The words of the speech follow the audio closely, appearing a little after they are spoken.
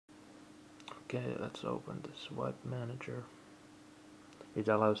Okay, let's open the Swipemanager. It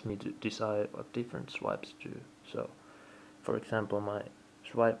allows me to decide what different swipes do. So, for example, my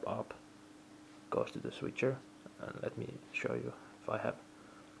swipe up goes to the switcher, and let me show you. If I have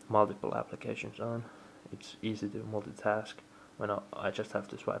multiple applications on, it's easy to multitask when I just have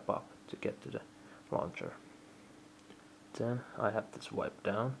to swipe up to get to the launcher. Then I have the swipe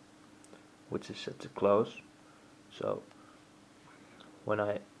down, which is set to close. So when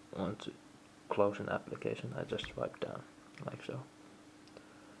I want to close an application, I just swipe down, like so.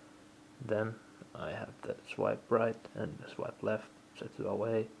 Then I have the swipe right and the swipe left set to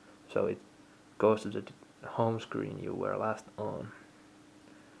away, so it goes to the home screen you were last on.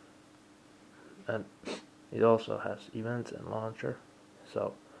 And it also has events and launcher,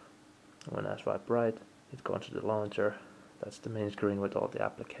 so when I swipe right, it goes to the launcher. That's the main screen with all the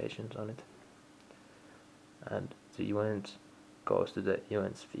applications on it. And the events goes to the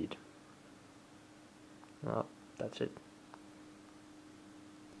events feed. Well, that's it.